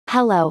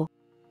Hello.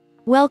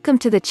 Welcome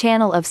to the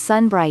channel of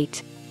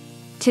Sunbright.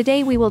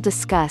 Today we will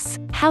discuss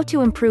how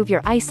to improve your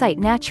eyesight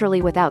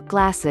naturally without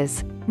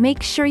glasses.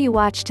 Make sure you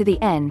watch to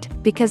the end,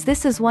 because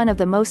this is one of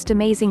the most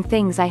amazing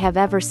things I have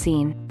ever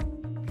seen.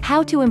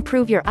 How to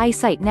improve your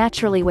eyesight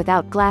naturally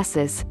without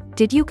glasses.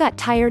 Did you got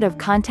tired of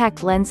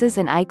contact lenses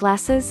and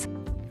eyeglasses?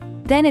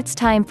 Then it's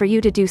time for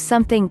you to do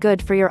something good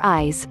for your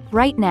eyes,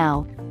 right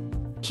now.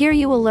 Here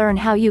you will learn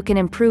how you can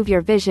improve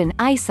your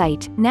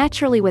eyesight,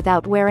 naturally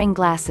without wearing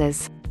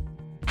glasses.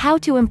 How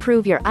to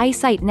improve your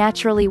eyesight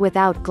naturally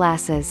without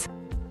glasses.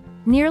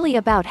 Nearly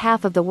about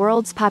half of the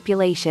world's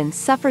population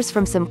suffers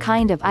from some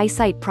kind of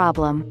eyesight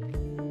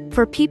problem.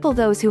 For people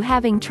those who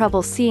having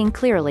trouble seeing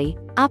clearly,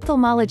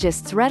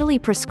 ophthalmologists readily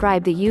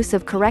prescribe the use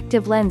of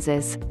corrective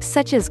lenses,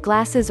 such as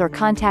glasses or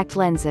contact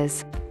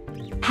lenses.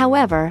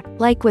 However,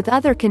 like with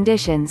other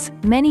conditions,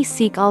 many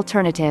seek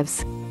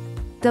alternatives.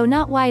 Though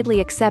not widely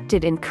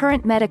accepted in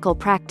current medical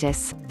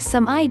practice,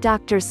 some eye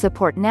doctors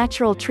support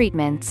natural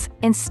treatments,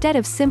 instead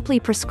of simply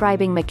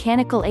prescribing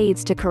mechanical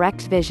aids to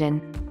correct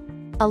vision.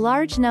 A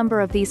large number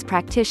of these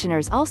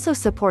practitioners also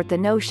support the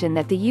notion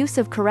that the use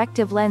of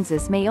corrective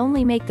lenses may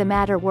only make the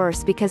matter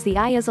worse because the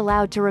eye is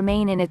allowed to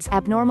remain in its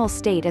abnormal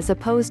state as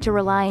opposed to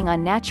relying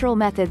on natural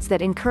methods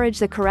that encourage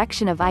the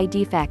correction of eye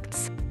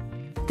defects.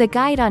 The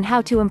guide on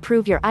how to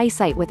improve your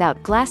eyesight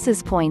without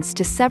glasses points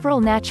to several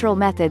natural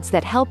methods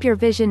that help your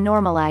vision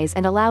normalize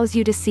and allows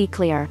you to see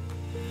clear.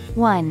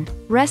 1.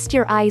 Rest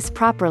your eyes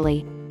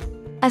properly.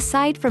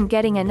 Aside from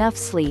getting enough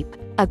sleep,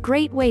 a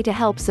great way to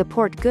help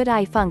support good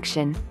eye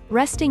function,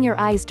 resting your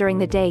eyes during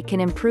the day can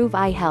improve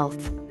eye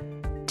health.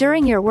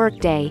 During your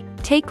workday,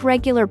 take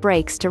regular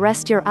breaks to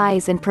rest your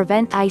eyes and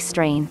prevent eye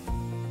strain.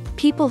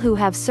 People who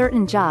have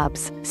certain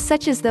jobs,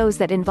 such as those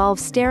that involve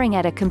staring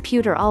at a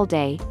computer all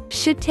day,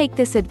 should take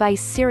this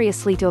advice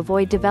seriously to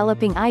avoid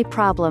developing eye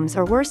problems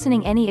or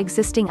worsening any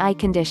existing eye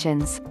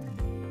conditions.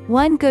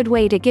 One good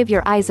way to give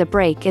your eyes a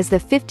break is the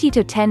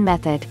 50-10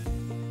 method.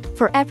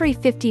 For every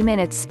 50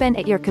 minutes spent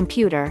at your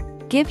computer,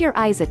 give your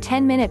eyes a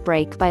 10-minute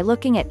break by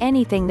looking at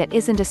anything that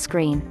isn't a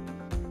screen.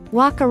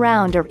 Walk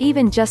around or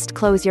even just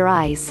close your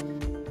eyes.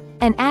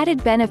 An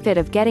added benefit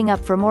of getting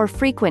up for more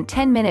frequent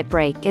 10-minute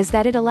break is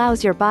that it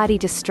allows your body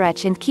to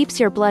stretch and keeps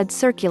your blood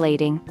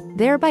circulating,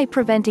 thereby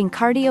preventing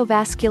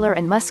cardiovascular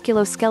and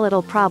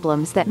musculoskeletal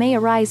problems that may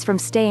arise from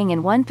staying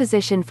in one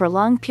position for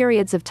long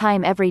periods of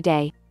time every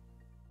day.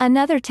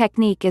 Another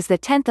technique is the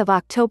 10th of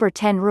October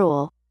 10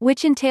 rule,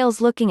 which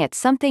entails looking at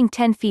something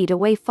 10 feet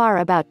away for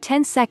about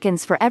 10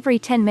 seconds for every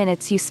 10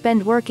 minutes you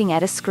spend working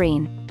at a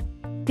screen.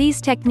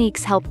 These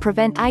techniques help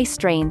prevent eye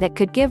strain that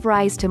could give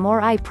rise to more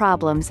eye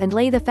problems and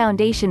lay the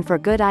foundation for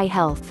good eye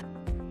health.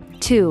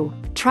 2.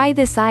 Try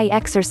this eye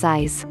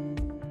exercise.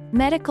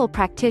 Medical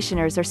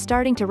practitioners are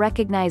starting to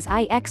recognize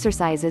eye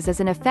exercises as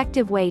an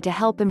effective way to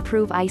help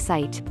improve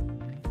eyesight.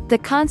 The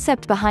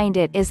concept behind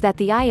it is that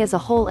the eye as a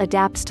whole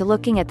adapts to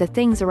looking at the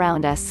things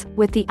around us,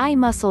 with the eye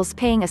muscles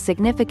playing a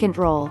significant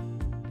role.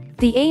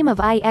 The aim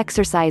of eye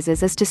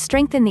exercises is to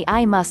strengthen the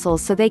eye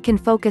muscles so they can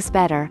focus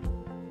better.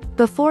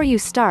 Before you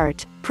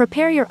start,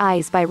 prepare your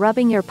eyes by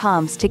rubbing your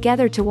palms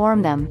together to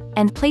warm them,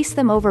 and place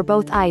them over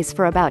both eyes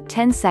for about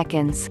 10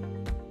 seconds.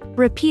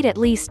 Repeat at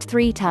least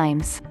 3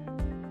 times.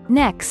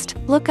 Next,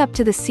 look up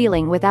to the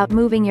ceiling without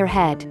moving your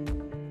head.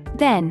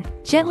 Then,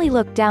 gently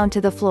look down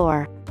to the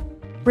floor.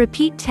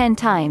 Repeat 10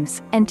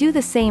 times, and do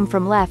the same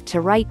from left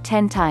to right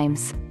 10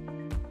 times.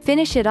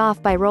 Finish it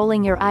off by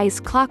rolling your eyes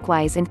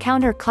clockwise and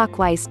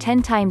counterclockwise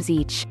 10 times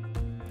each.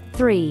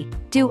 3.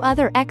 Do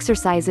other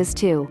exercises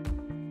too.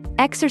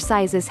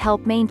 Exercises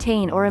help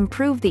maintain or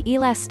improve the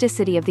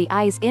elasticity of the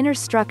eye's inner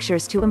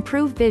structures to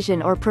improve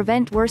vision or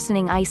prevent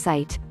worsening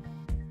eyesight.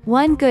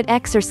 One good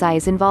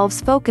exercise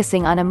involves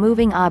focusing on a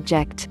moving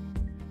object.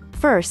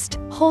 First,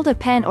 hold a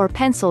pen or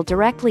pencil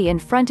directly in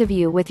front of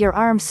you with your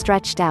arms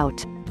stretched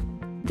out.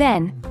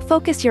 Then,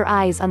 focus your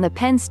eyes on the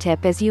pen's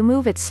tip as you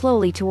move it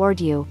slowly toward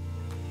you.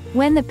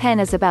 When the pen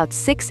is about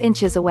 6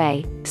 inches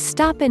away,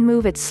 stop and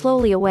move it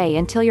slowly away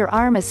until your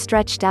arm is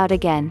stretched out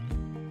again.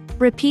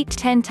 Repeat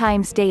 10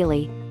 times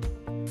daily.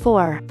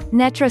 4.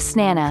 Netra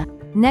snana,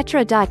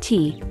 netra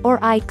dati, or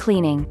eye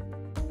cleaning.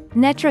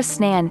 Netra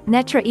snan,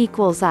 netra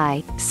equals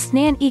eye,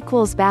 snan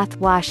equals bath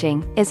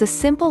washing, is a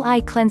simple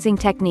eye cleansing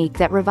technique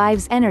that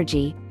revives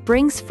energy,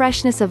 brings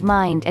freshness of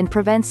mind and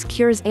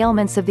cures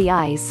ailments of the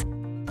eyes.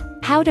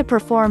 How to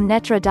perform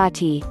netra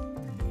dati.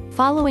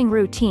 Following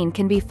routine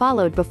can be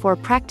followed before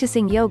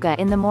practicing yoga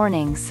in the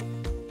mornings.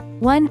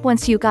 1.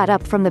 Once you got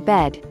up from the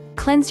bed,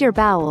 cleanse your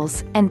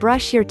bowels, and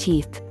brush your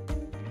teeth.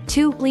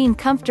 2. Lean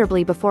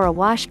comfortably before a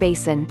wash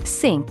basin,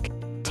 sink.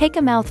 Take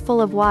a mouthful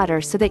of water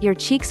so that your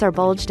cheeks are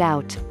bulged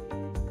out.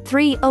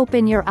 3.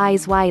 Open your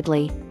eyes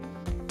widely.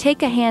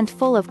 Take a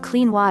handful of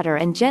clean water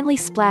and gently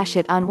splash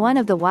it on one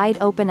of the wide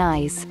open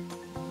eyes.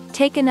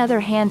 Take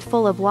another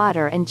handful of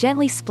water and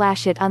gently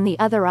splash it on the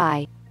other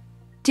eye.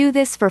 Do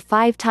this for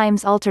 5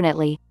 times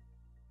alternately.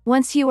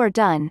 Once you are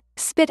done,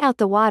 spit out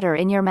the water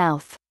in your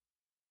mouth.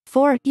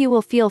 4. You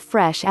will feel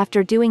fresh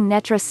after doing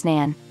netra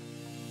snan.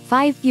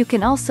 5. You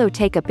can also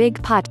take a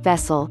big pot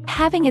vessel,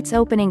 having its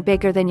opening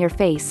bigger than your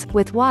face,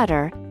 with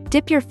water,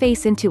 dip your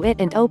face into it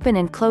and open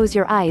and close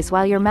your eyes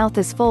while your mouth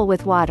is full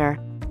with water.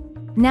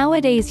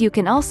 Nowadays you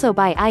can also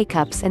buy eye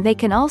cups and they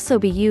can also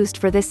be used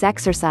for this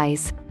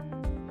exercise.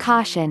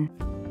 Caution.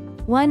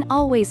 1.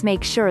 Always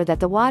make sure that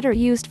the water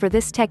used for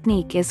this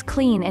technique is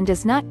clean and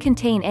does not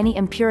contain any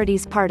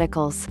impurities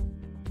particles.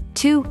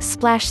 2.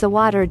 Splash the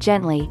water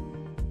gently.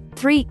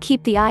 3.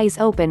 Keep the eyes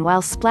open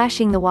while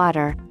splashing the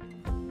water.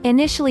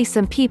 Initially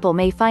some people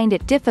may find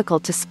it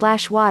difficult to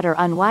splash water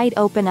on wide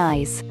open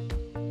eyes.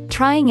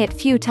 Trying it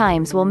few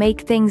times will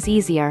make things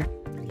easier.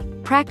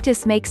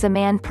 Practice makes a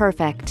man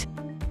perfect.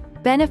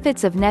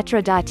 Benefits of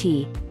Netra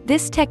Dati.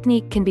 This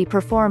technique can be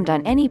performed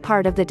on any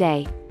part of the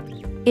day.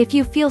 If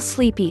you feel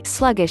sleepy,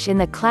 sluggish in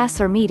the class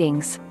or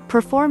meetings,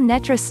 perform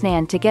Netra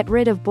Snan to get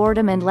rid of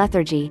boredom and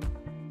lethargy.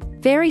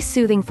 Very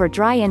soothing for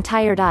dry and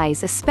tired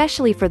eyes,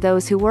 especially for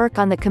those who work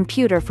on the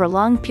computer for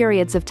long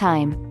periods of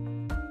time.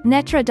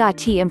 Netra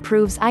Dati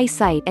improves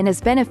eyesight and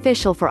is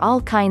beneficial for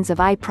all kinds of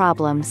eye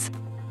problems.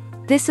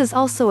 This is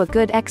also a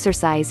good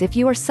exercise if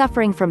you are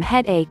suffering from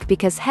headache,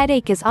 because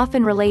headache is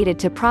often related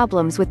to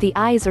problems with the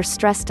eyes or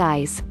stressed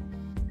eyes.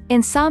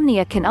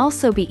 Insomnia can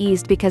also be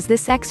eased because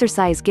this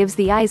exercise gives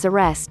the eyes a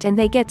rest and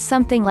they get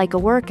something like a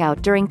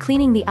workout during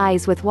cleaning the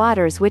eyes with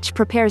waters, which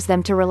prepares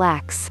them to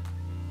relax.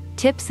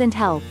 Tips and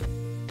help.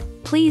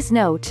 Please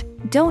note,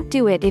 don't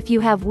do it if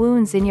you have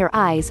wounds in your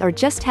eyes or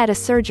just had a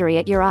surgery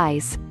at your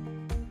eyes.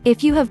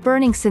 If you have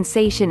burning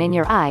sensation in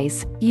your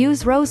eyes,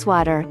 use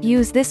rosewater.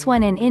 Use this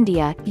one in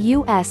India,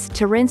 US,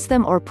 to rinse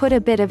them or put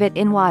a bit of it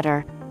in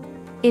water.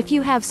 If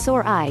you have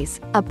sore eyes,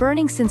 a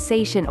burning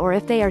sensation, or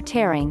if they are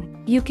tearing,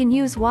 you can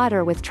use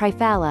water with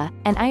Triphala,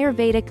 an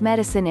Ayurvedic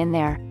medicine in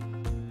there.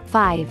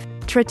 5.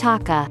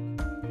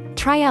 Tritaka.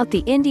 Try out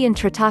the Indian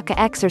Tritaka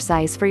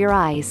exercise for your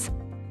eyes.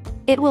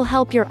 It will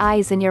help your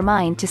eyes and your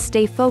mind to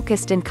stay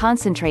focused and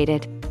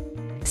concentrated.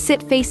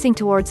 Sit facing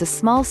towards a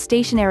small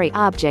stationary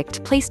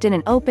object placed in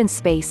an open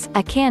space,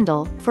 a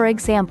candle, for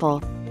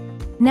example.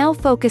 Now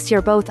focus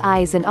your both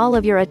eyes and all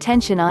of your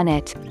attention on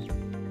it.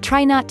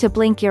 Try not to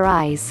blink your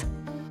eyes.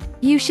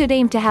 You should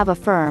aim to have a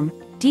firm,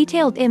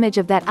 detailed image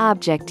of that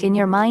object in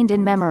your mind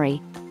and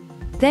memory.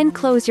 Then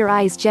close your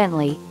eyes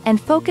gently, and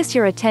focus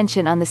your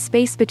attention on the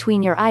space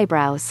between your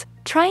eyebrows,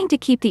 trying to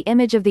keep the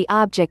image of the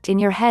object in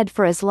your head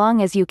for as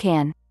long as you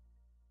can.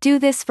 Do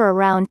this for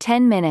around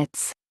 10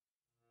 minutes.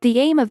 The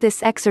aim of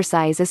this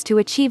exercise is to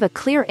achieve a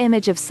clear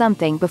image of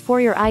something before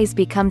your eyes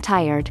become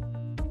tired.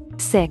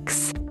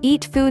 6.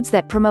 Eat foods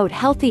that promote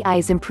healthy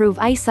eyes. Improve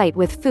eyesight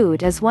with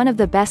food is one of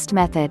the best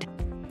method.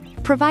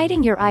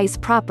 Providing your eyes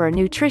proper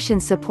nutrition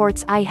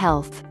supports eye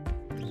health.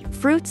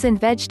 Fruits and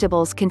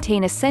vegetables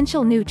contain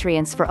essential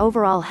nutrients for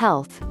overall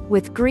health,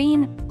 with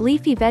green,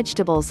 leafy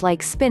vegetables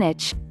like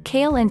spinach,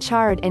 kale and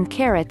chard, and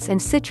carrots and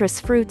citrus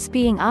fruits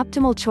being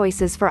optimal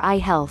choices for eye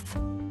health.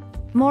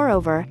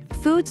 Moreover,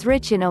 foods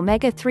rich in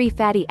omega-3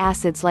 fatty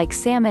acids like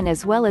salmon,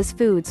 as well as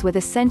foods with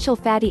essential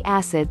fatty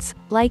acids,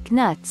 like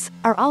nuts,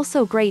 are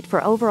also great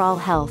for overall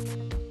health.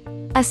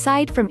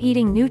 Aside from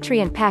eating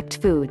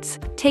nutrient-packed foods,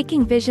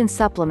 taking vision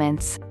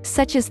supplements,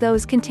 such as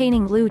those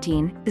containing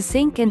lutein,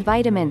 zinc and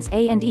vitamins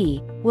A and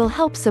E, will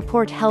help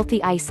support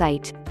healthy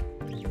eyesight.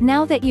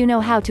 Now that you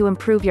know how to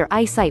improve your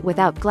eyesight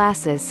without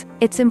glasses,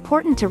 it's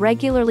important to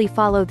regularly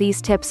follow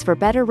these tips for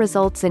better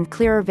results and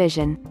clearer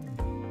vision.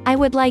 I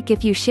would like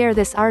if you share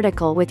this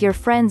article with your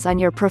friends on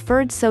your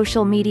preferred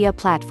social media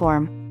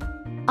platform.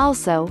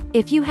 Also,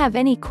 if you have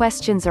any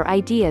questions or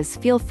ideas,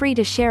 feel free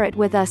to share it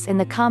with us in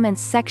the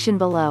comments section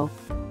below.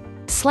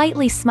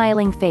 Slightly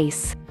smiling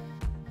face.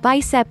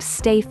 Biceps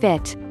stay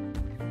fit.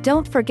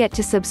 Don't forget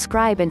to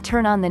subscribe and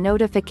turn on the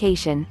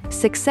notification,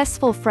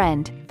 successful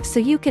friend,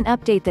 so you can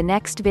update the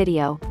next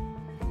video.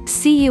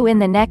 See you in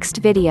the next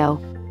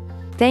video.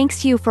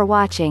 Thanks you for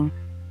watching.